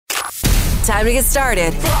Time to get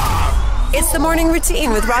started. It's the morning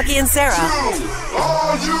routine with Rocki and Sarah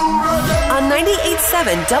on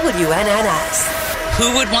 98.7 WNNS.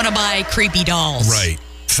 Who would want to buy creepy dolls? Right.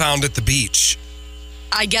 Found at the beach.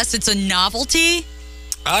 I guess it's a novelty.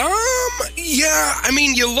 Yeah. I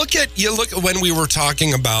mean, you look at when we were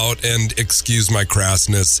talking about, and excuse my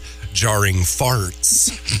crassness, jarring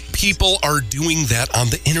farts. People are doing that on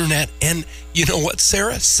the internet, and you know what,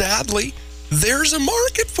 Sarah? Sadly, there's a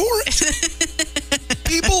market for it.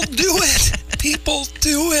 People do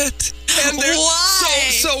it. And why?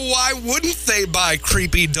 So why wouldn't they buy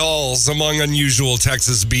creepy dolls among unusual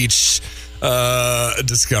Texas beach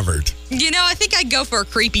discovered? You know, I think I'd go for a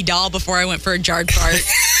creepy doll before I went for a jarred fart.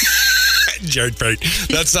 Jarred fart.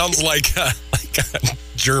 That sounds like a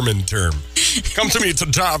German term. Come to me, it's a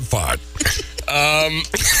job fart. I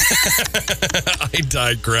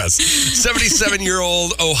digress.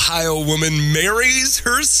 77-year-old Ohio woman marries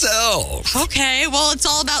herself. Okay, well, it's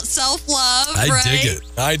all about self-love, I right?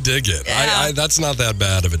 dig it. Yeah. That's not that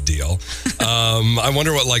bad of a deal. I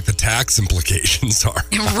wonder what, the tax implications are.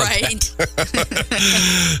 Right.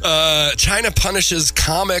 China punishes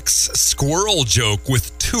comics squirrel joke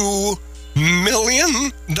with $2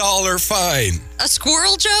 million fine. A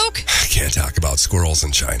squirrel joke? I can't talk about squirrels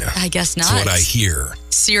in China. I guess not. That's what I hear.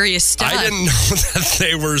 Serious stuff. I didn't know that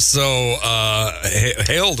they were so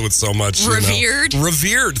hailed with so much. Revered?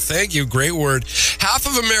 Revered. Thank you. Great word. Half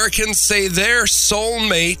of Americans say their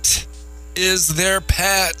soulmate is their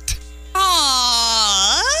pet.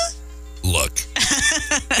 Aww. Look,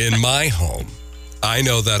 in my home, I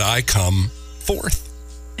know that I come fourth.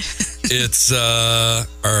 It's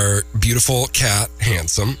our beautiful cat,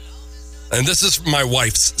 Handsome. And this is my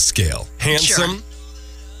wife's scale. Handsome, Sure.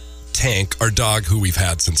 Tank, our dog who we've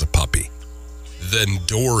had since a puppy. Then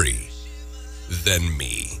Dory, then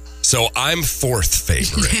me. So I'm fourth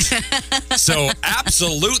favorite. So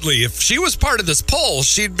absolutely, if she was part of this poll,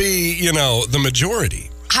 she'd be, the majority.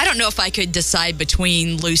 I don't know if I could decide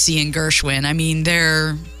between Lucy and Gershwin. I mean,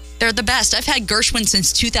 they're the best. I've had Gershwin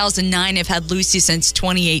since 2009. I've had Lucy since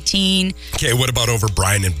 2018. Okay, what about over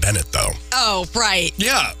Brian and Bennett, though? Oh, right.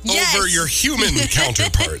 Yeah, Yes. over your human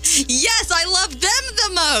counterparts. Yes, I love them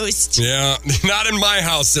the most. Yeah, not in my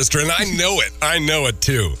house, sister, and I know it. I know it,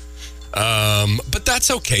 too. But that's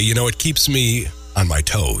okay. It keeps me on my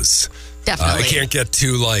toes. Definitely. I can't get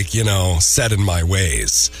too, set in my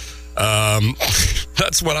ways.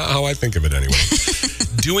 That's how I think of it anyway.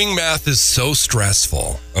 Doing math is so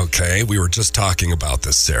stressful, okay? We were just talking about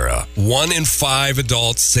this, Sarah. 1 in 5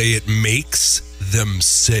 adults say it makes them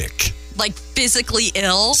sick. Like physically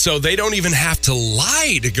ill? So they don't even have to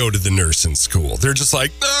lie to go to the nursing school. They're just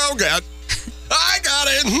like, oh, God, I got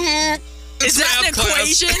it. Is that an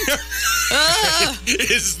equation?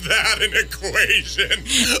 Is that an equation?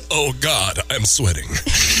 Oh, God, I'm sweating.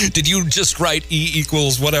 Did you just write E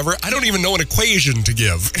equals whatever? I don't even know an equation to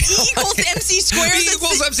give. E equals MC squared? E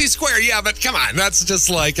equals MC squared, yeah, but come on. That's just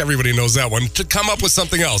everybody knows that one. To come up with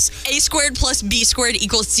something else. A squared plus B squared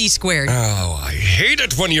equals C squared. Oh, I hate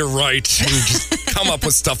it when you're right and you just come up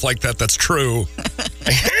with stuff like that that's true.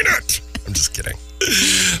 I hate it. I'm just kidding.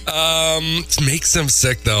 It makes them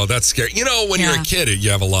sick, though. That's scary. When you're a kid,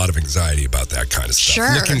 you have a lot of anxiety about that kind of stuff.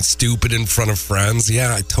 Sure. Looking stupid in front of friends.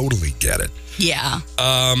 Yeah, I totally get it. Yeah.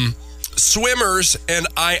 Swimmers, and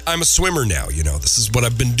I'm a swimmer now. This is what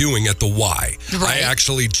I've been doing at the Y. Right. I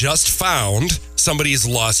actually just found somebody's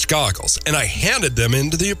lost goggles, and I handed them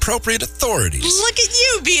into the appropriate authorities. Look at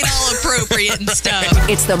you being all appropriate and stuff.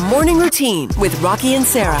 It's the morning routine with Rocki and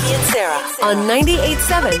Sarah on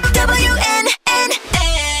 98.7 WNNS.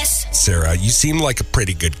 Sarah, you seemed like a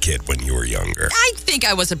pretty good kid when you were younger. I think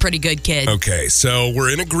I was a pretty good kid. Okay, so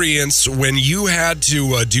we're in agreement. When you had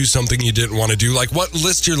to do something you didn't want to do,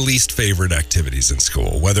 list your least favorite activities in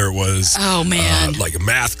school? Whether it was Oh, man. like a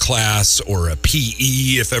math class or a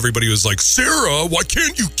PE, if everybody was like, Sarah, why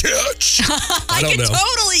can't you catch? I don't could know.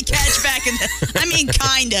 totally catch back in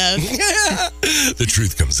kind of. The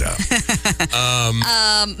truth comes out.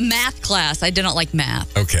 Math class. I didn't like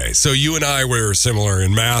math. Okay, so you and I were similar,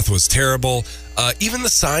 and math was terrible. Even the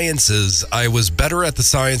sciences, I was better at the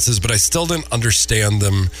sciences, but I still didn't understand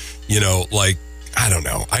them, I don't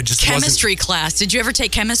know. I just Chemistry class. Did you ever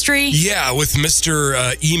take chemistry? Yeah, with Mr.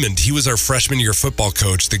 Eamond. He was our freshman year football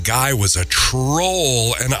coach. The guy was a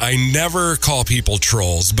troll, and I never call people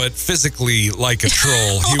trolls, but physically like a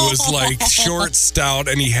troll. He was short, stout,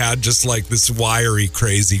 and he had just this wiry,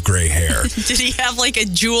 crazy gray hair. Did he have a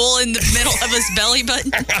jewel in the middle of his belly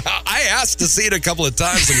button? I asked to see it a couple of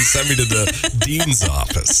times, and he sent me to the dean's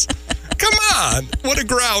office. Come on. What a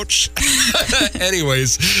grouch.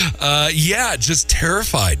 Anyways, just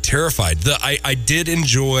terrified. I did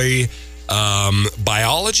enjoy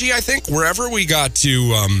biology, I think. Wherever we got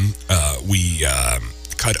to, we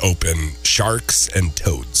cut open sharks and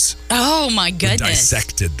toads. Oh my goodness! We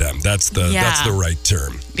dissected them. That's the right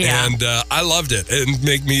term. Yeah. And I loved it. And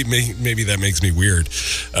maybe that makes me weird,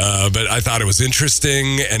 but I thought it was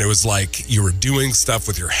interesting. And it was like you were doing stuff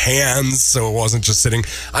with your hands, so it wasn't just sitting.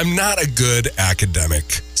 I'm not a good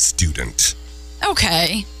academic student.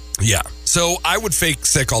 Okay. Yeah. So I would fake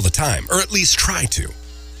sick all the time, or at least try to.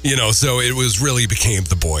 So it became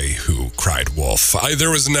the boy who cried wolf. There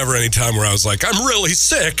was never any time where I was like, I'm really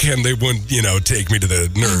sick, and they wouldn't, take me to the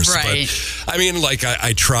nurse. Right. But I mean,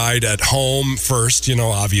 I tried at home first,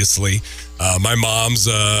 obviously. My mom's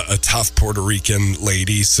a tough Puerto Rican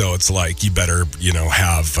lady, so it's like you better,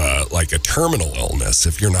 have a terminal illness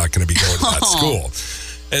if you're not going to be going to that school.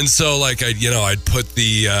 And so, I'd put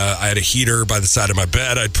I had a heater by the side of my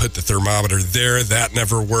bed. I'd put the thermometer there. That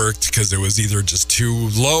never worked because it was either just too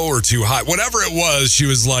low or too high. Whatever it was, she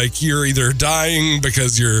was like, you're either dying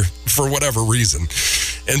because you're, for whatever reason.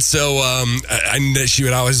 And so she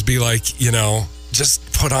would always be like,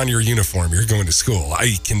 just put on your uniform. You're going to school.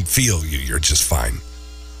 I can feel you. You're just fine.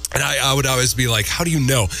 And I would always be like, how do you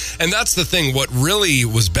know? And that's the thing. What really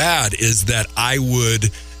was bad is that I would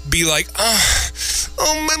be like, oh,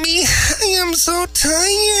 mommy, I am so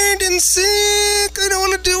tired and sick. I don't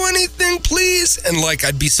want to do anything, please. And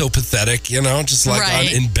I'd be so pathetic, just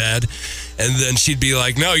right. in bed. And then she'd be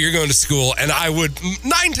like, no, you're going to school. And I would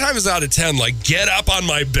 9 times out of 10, get up on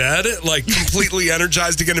my bed, completely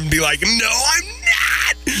energized again and be like, no, I'm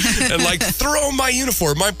not. And throw my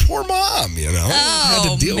uniform. My poor mom, had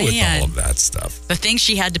to deal with all of that stuff. The things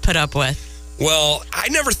she had to put up with. Well, I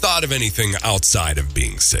never thought of anything outside of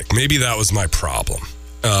being sick. Maybe that was my problem.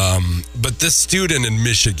 But this student in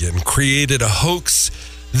Michigan created a hoax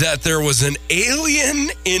that there was an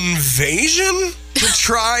alien invasion to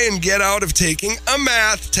try and get out of taking a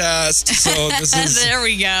math test. So this is there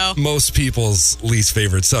we go. Most people's least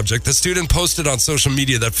favorite subject. The student posted on social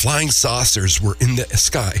media that flying saucers were in the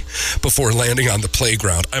sky before landing on the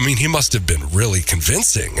playground. I mean, he must have been really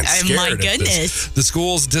convincing and scared. My goodness. The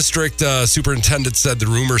school's district superintendent said the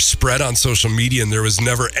rumor spread on social media and there was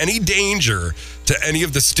never any danger to any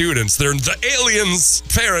of the students. The aliens'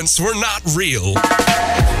 parents were not real.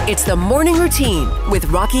 It's the morning routine with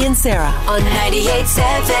Rocki and Sarah on 98.7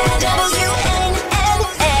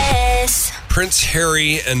 WNNS. Prince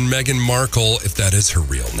Harry and Meghan Markle, if that is her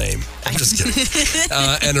real name, I'm just kidding,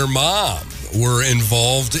 and her mom were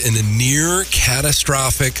involved in a near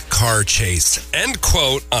catastrophic car chase, end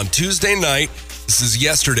quote, on Tuesday night. This is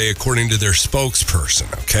yesterday, according to their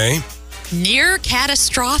spokesperson, okay? Near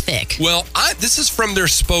catastrophic. Well, this is from their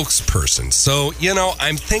spokesperson. So,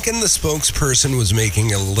 I'm thinking the spokesperson was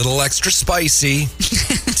making a little extra spicy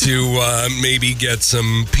to maybe get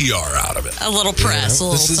some PR out of it. A little press, a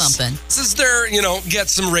little something. This is their, get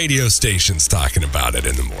some radio stations talking about it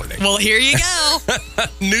in the morning. Well, here you go.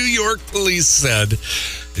 New York police said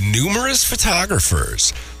numerous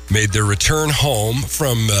photographers made their return home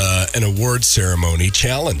from an award ceremony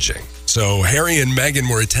challenging. So Harry and Meghan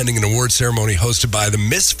were attending an award ceremony hosted by the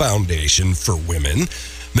Miss Foundation for Women.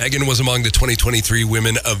 Meghan was among the 2023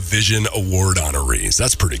 Women of Vision Award honorees.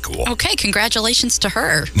 That's pretty cool. Okay, congratulations to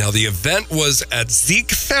her. Now, the event was at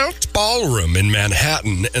Ziegfeld Ballroom in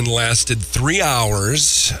Manhattan and lasted 3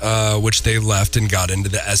 hours, which they left and got into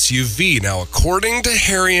the SUV. Now, according to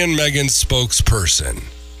Harry and Meghan's spokesperson,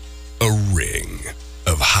 a ring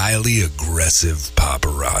of highly aggressive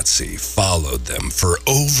paparazzi followed them for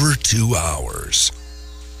over 2 hours.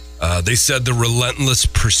 They said the relentless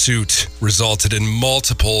pursuit resulted in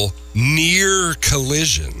multiple near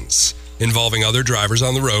collisions involving other drivers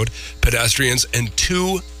on the road, pedestrians, and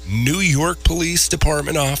 2 New York Police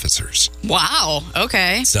Department officers. Wow.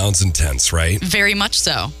 Okay. Sounds intense, right? Very much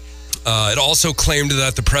so. It also claimed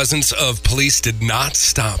that the presence of police did not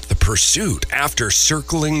stop the pursuit. After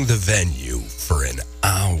circling the venue for an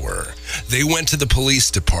hour, they went to the police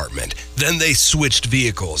department. Then they switched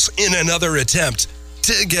vehicles in another attempt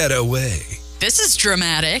to get away. This is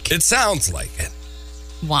dramatic. It sounds like it.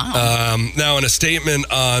 Wow. Now, in a statement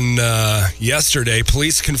on yesterday,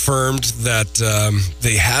 police confirmed that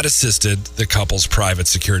they had assisted the couple's private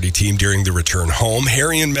security team during the return home.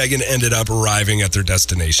 Harry and Meghan ended up arriving at their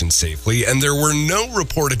destination safely, and there were no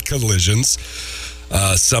reported collisions,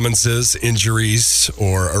 summonses, injuries,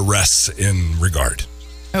 or arrests in regard.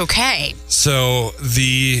 Okay. So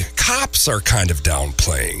the cops are kind of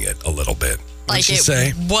downplaying it a little bit. Like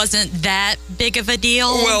it wasn't that big of a deal?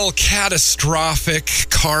 Well, catastrophic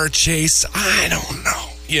car chase, I don't know.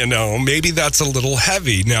 You know, maybe that's a little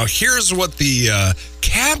heavy. Now, here's what the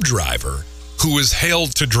cab driver who was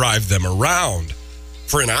hailed to drive them around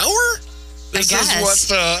for an hour? This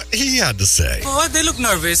is what he had to say. Oh, they look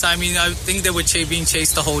nervous. I mean, I think they were being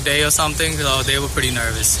chased the whole day or something, so they were pretty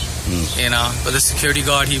nervous, you know. But the security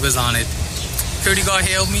guard, he was on it. Security guard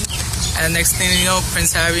hailed me, and next thing you know,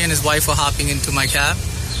 Prince Harry and his wife were hopping into my cab.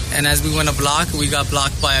 And as we went a block, we got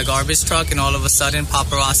blocked by a garbage truck, and all of a sudden,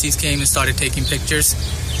 paparazzis came and started taking pictures.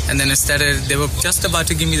 And then they were just about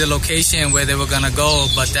to give me the location where they were going to go,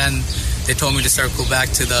 but then they told me to circle back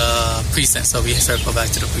to the precinct. So we circled back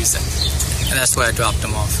to the precinct. And that's where I dropped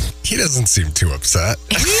them off. He doesn't seem too upset.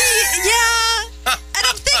 Yeah. And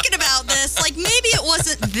I'm thinking about this. Like, maybe it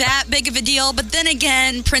wasn't that big of a deal. But then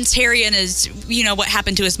again, Prince Harry and his, what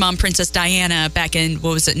happened to his mom, Princess Diana, back in,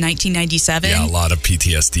 1997? Yeah, a lot of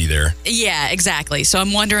PTSD there. Yeah, exactly. So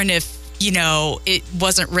I'm wondering if, it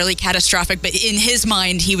wasn't really catastrophic, but in his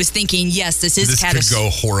mind, he was thinking, yes, this is catastrophic. This could go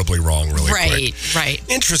horribly wrong really quick. Right.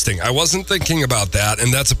 Interesting. I wasn't thinking about that,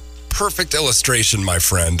 and that's a perfect illustration, my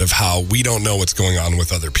friend, of how we don't know what's going on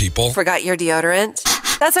with other people. Forgot your deodorant?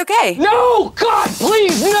 That's okay. No! God,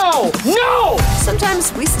 please, no! No!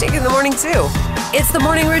 Sometimes we stink in the morning, too. It's the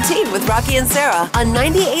morning routine with Rocki and Sarah on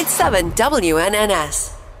 98.7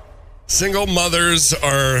 WNNS. Single mothers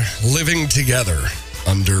are living together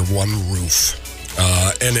under one roof.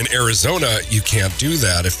 And in Arizona, you can't do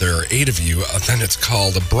that if there are 8 of you. Then it's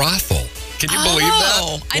called a brothel. Can you believe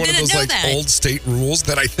that? I didn't know that. One of those old state rules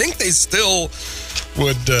that I think they still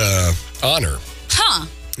would honor. Huh.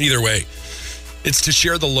 Either way, it's to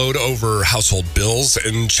share the load over household bills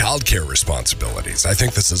and childcare responsibilities. I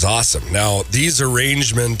think this is awesome. Now, these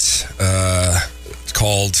arrangements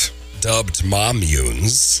dubbed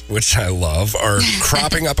mommunes, which I love, are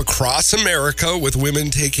cropping up across America, with women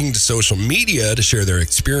taking to social media to share their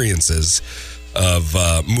experiences of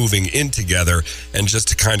moving in together. And just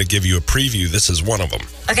to kind of give you a preview, this is one of them.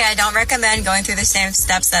 Okay, I don't recommend going through the same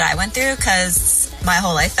steps that I went through because my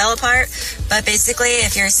whole life fell apart. But basically,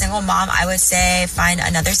 if you're a single mom, I would say find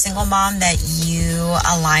another single mom that you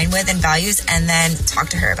align with and values, and then talk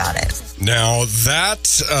to her about it. Now,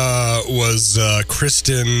 that was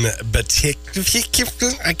Kristen Batik.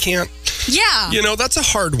 I can't. Yeah. That's a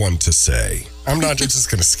hard one to say. I'm not just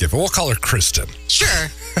going to skip it. We'll call her Kristen. Sure.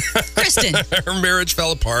 Kristen. Her marriage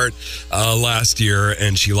fell apart last year,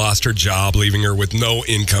 and she lost her job, leaving her with no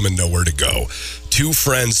income and nowhere to go. 2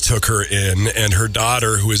 friends took her in, and her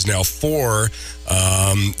daughter, who is now 4,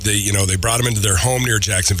 they brought them into their home near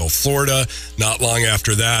Jacksonville, Florida. Not long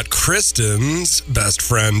after that, Kristen's best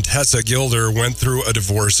friend, Tessa Gilder, went through a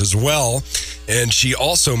divorce as well, and she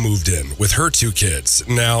also moved in with her 2 kids,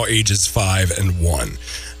 now ages 5 and 1.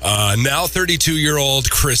 Now 32-year-old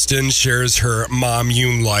Kristen shares her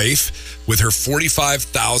mommune life with her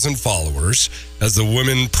 45,000 followers as the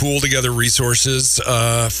women pool together resources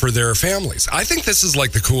for their families. I think this is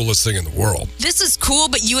like the coolest thing in the world. This is cool,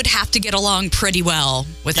 but you would have to get along pretty well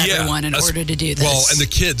with everyone in order to do this. Well, and the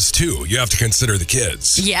kids, too. You have to consider the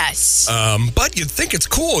kids. Yes. But you'd think it's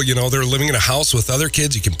cool. They're living in a house with other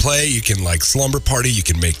kids. You can play. You can, slumber party. You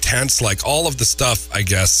can make tents. All of the stuff, I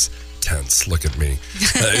guess. Tents. Look at me.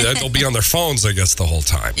 They'll be on their phones, I guess, the whole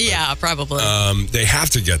time. Yeah, probably. They have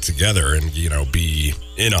to get together and, be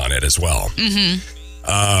in on it as well.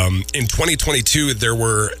 Mm-hmm. In 2022, there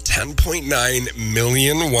were 10.9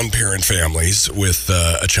 million one-parent families with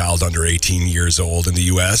a child under 18 years old in the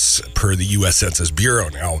U.S., per the U.S. Census Bureau.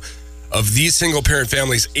 Now, of these single-parent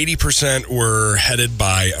families, 80% were headed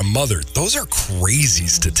by a mother. Those are crazy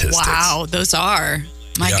statistics. Wow, those are.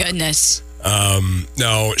 My goodness.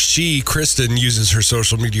 Now, Kristen, uses her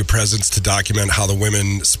social media presence to document how the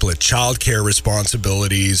women split childcare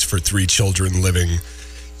responsibilities for 3 children living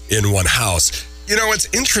in one house. It's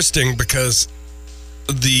interesting because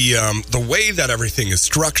the way that everything is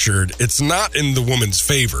structured, it's not in the woman's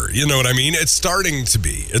favor. You know what I mean? It's starting to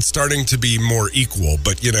be. It's starting to be more equal.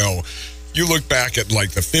 But, you look back at the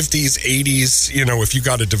 50s, 80s, if you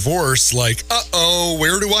got a divorce, where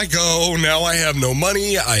do I go? Now I have no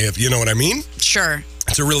money. You know what I mean? Sure.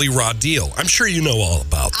 It's a really raw deal. I'm sure you know all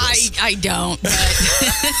about this. I don't, but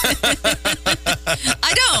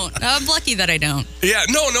I don't. I'm lucky that I don't. Yeah,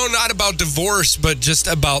 no, not about divorce, but just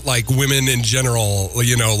about women in general,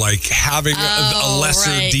 having a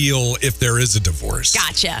lesser deal if there is a divorce.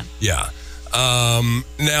 Gotcha. Yeah.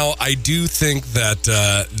 Now, I do think that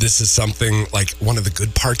this is something one of the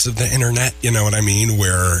good parts of the internet, you know what I mean,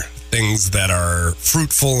 where things that are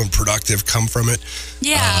fruitful and productive come from it.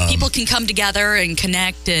 Yeah, people can come together and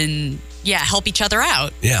connect and help each other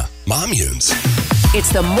out. Yeah, mommunes.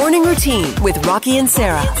 It's the morning routine with Rocki and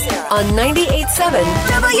Sarah on 98.7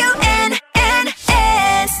 WNNS.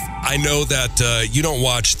 I know that you don't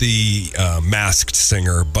watch the Masked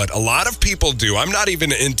Singer, but a lot of people do. I'm not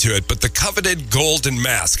even into it, but the coveted Golden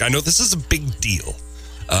Mask. I know this is a big deal.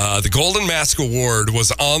 The Golden Mask Award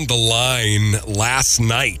was on the line last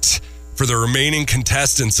night for the remaining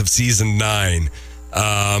contestants of season 9.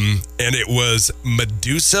 And it was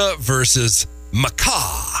Medusa versus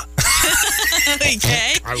Macaw.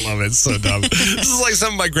 Okay. I love it. It's so dumb. This is like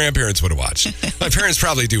something my grandparents would have watched. My parents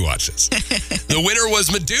probably do watch this. The winner was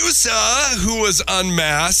Medusa, who was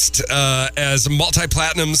unmasked as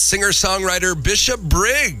multi-platinum singer-songwriter Bishop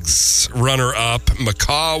Briggs. Runner-up,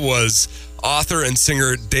 Macaw was author and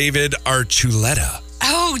singer David Archuleta.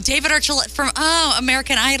 Oh, David Archuleta from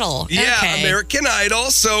American Idol. Yeah, okay. American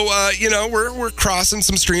Idol. So, we're crossing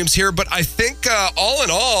some streams here. But I think all in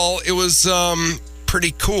all, it was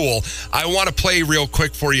pretty cool. I want to play real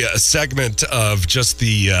quick for you a segment of just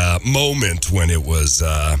the moment when it was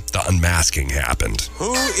the unmasking happened.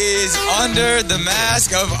 Who is under the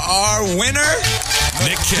mask of our winner?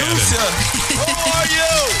 Nick Cannon. Who are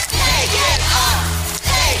you? Take it off!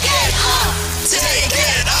 Take it off! Take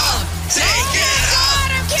it off! Take it off!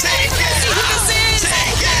 Take it off!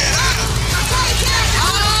 Take it off! Oh my gosh!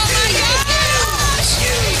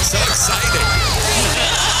 So exciting.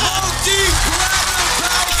 Multi-platinum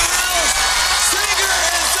powerhouse singer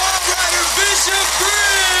and songwriter Bishop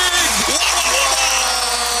Briggs!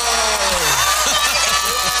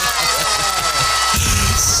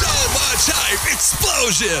 So much hype,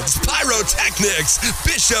 explosions, pyrotechnics,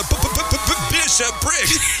 Bishop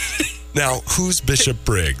Briggs. Now, who's Bishop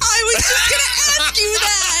Briggs? I was just going to ask you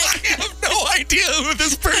that. I have no idea who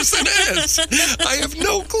this person is. I have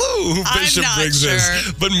no clue who Bishop not Briggs sure.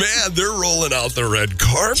 is. But man, they're rolling out the red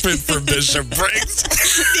carpet for Bishop Briggs.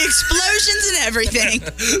 The explosions and everything.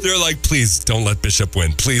 They're like, please don't let Bishop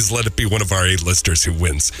win. Please let it be one of our A-listers who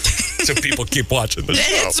wins. So people keep watching the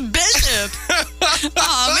show. It's Bishop.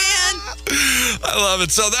 Oh, man. I love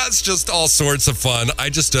it. So that's just all sorts of fun. I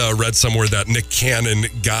just read somewhere that Nick Cannon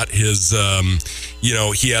got his,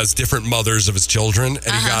 he has different mothers of his children,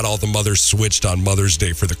 and he got all the mothers switched on Mother's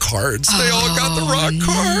Day for the cards. They all got the wrong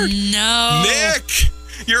card. No. Nick,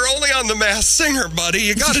 you're only on the Masked Singer, buddy.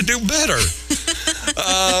 You got to do better.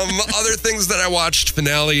 Other things that I watched,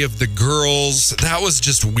 finale of The Girls. That was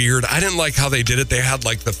just weird. I didn't like how they did it. They had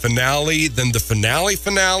like the finale, then the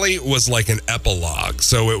finale was like an epilogue.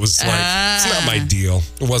 So it was like, it's not my deal.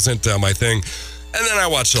 It wasn't my thing. And then I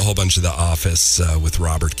watched a whole bunch of The Office with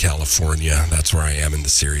Robert California. That's where I am in the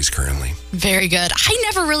series currently. Very good. I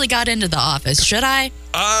never really got into The Office. Should I?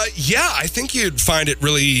 Yeah, I think you'd find it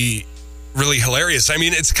really, really hilarious. I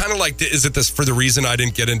mean, it's kind of like, is it this for the reason I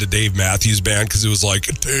didn't get into Dave Matthews Band? Because it was like,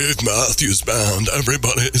 Dave Matthews Band,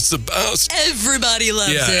 everybody is the best. Everybody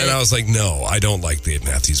loves it. Yeah, and I was like, no, I don't like Dave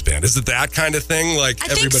Matthews Band. Is it that kind of thing? Like I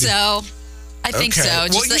think so. I think Okay. so. Well,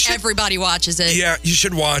 Just you that should- everybody watches it. Yeah, you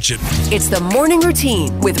should watch it. It's the morning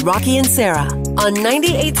routine with Rocki and Sarah on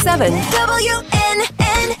 98.7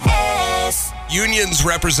 WNNS. Unions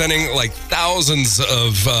representing like thousands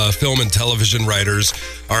of film and television writers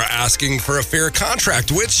are asking for a fair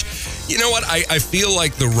contract, which, you know what? I feel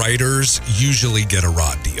like the writers usually get a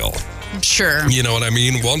raw deal. Sure. You know what I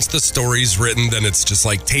mean? Once the story's written, then it's just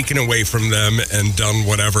like taken away from them and done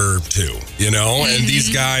whatever to, you know? And these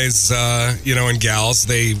guys, and gals,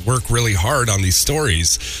 they work really hard on these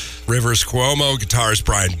stories. Rivers Cuomo, guitarist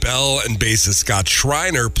Brian Bell, and bassist Scott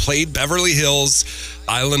Schreiner played Beverly Hills,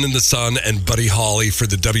 Island in the Sun, and Buddy Holly for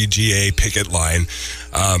the WGA picket line.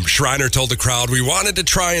 Schreiner told the crowd, "We wanted to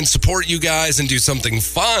try and support you guys and do something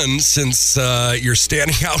fun since you're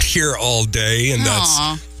standing out here all day, and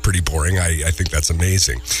that's pretty boring." I think that's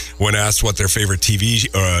amazing. When asked what their favorite TV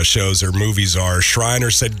shows or movies are,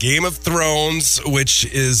 Schreiner said Game of Thrones, which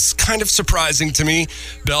is kind of surprising to me.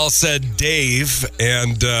 Bell said Dave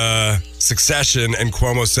and Succession, and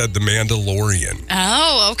Cuomo said The Mandalorian.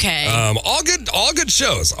 Oh, okay. All good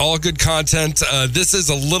shows, all good content. This is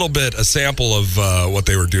a little bit a sample of what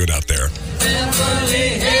they were doing out there.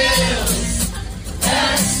 Beverly Hills,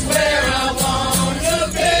 that's where I wanna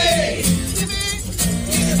be.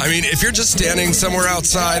 I mean, if you're just standing somewhere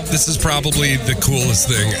outside, this is probably the coolest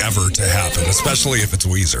thing ever to happen, especially if it's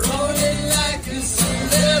Weezer. Like a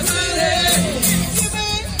celebrity.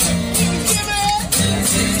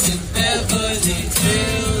 Beverly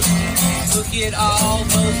Hills, look at all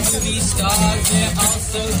those movie stars. They're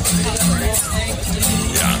also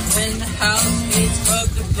Yeah. when the house gets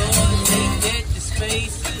rubbed the floor, they get to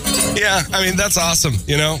spaces. Yeah, I mean, that's awesome.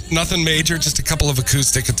 You know, nothing major, just a couple of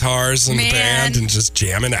acoustic guitars and the band and just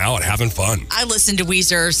jamming out, having fun. I listened to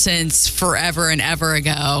Weezer since forever and ever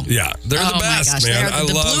ago. Yeah, they're the best, my gosh. man.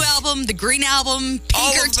 The Blue Album, the Green Album,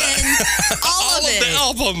 Pinkerton, all of it. The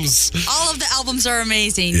albums. All of the albums are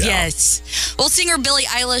amazing, Yeah. yes. Well, singer Billie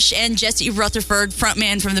Eilish and Jesse Rutherford,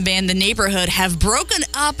 frontman from the band The Neighborhood, have broken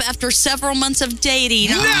up after several months of dating.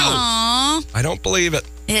 No! Aww. I don't believe it.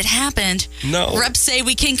 It happened. No. Reps say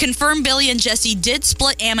we can confirm Billy and Jesse did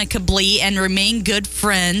split amicably and remain good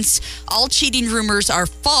friends. All cheating rumors are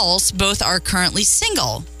false. Both are currently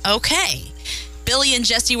single. Okay. Billy and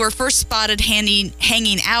Jesse were first spotted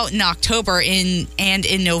hanging out in October and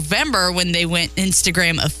in November when they went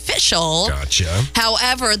Instagram official. Gotcha.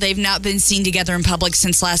 However, they've not been seen together in public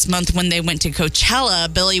since last month when they went to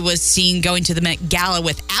Coachella. Billy was seen going to the Met Gala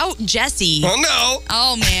without Jesse. Oh, no.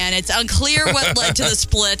 Oh, man. It's unclear what led to the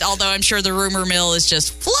split, although I'm sure the rumor mill is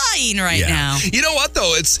just flying right now. You know what,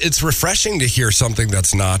 though? It's refreshing to hear something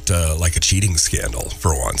that's not like a cheating scandal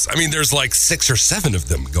for once. I mean, there's like 6 or 7 of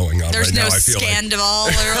them going on There's right no now, I feel scandal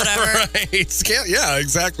or whatever. Right. Yeah,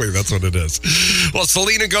 exactly. That's what it is. Well,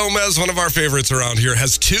 Selena Gomez, one of our favorites around here,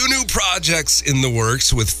 has 2 new projects in the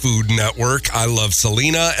works with Food Network. I Love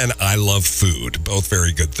Selena and I Love Food. Both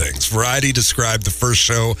very good things. Variety described the first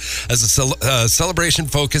show as a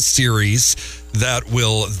celebration-focused series that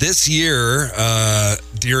will this year,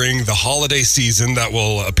 during the holiday season, that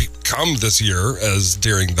will come this year as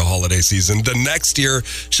during the holiday season. The next year,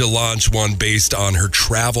 she'll launch one based on her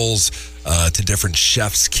travels to different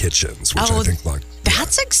chefs' kitchens, which I think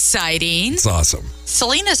that's exciting. It's awesome.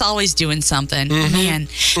 Selena's always doing something, man.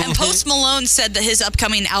 And Post Malone said that his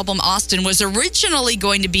upcoming album, Austin, was originally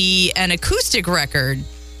going to be an acoustic record.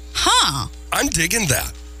 Huh. I'm digging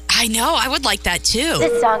that. I know. I would like that, too.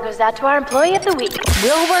 This song goes out to our Employee of the Week.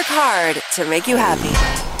 We'll work hard to make you happy.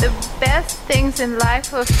 The best things in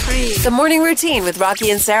life are free. The Morning Routine with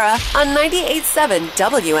Rocki and Sarah on 98.7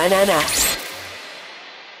 WNNX.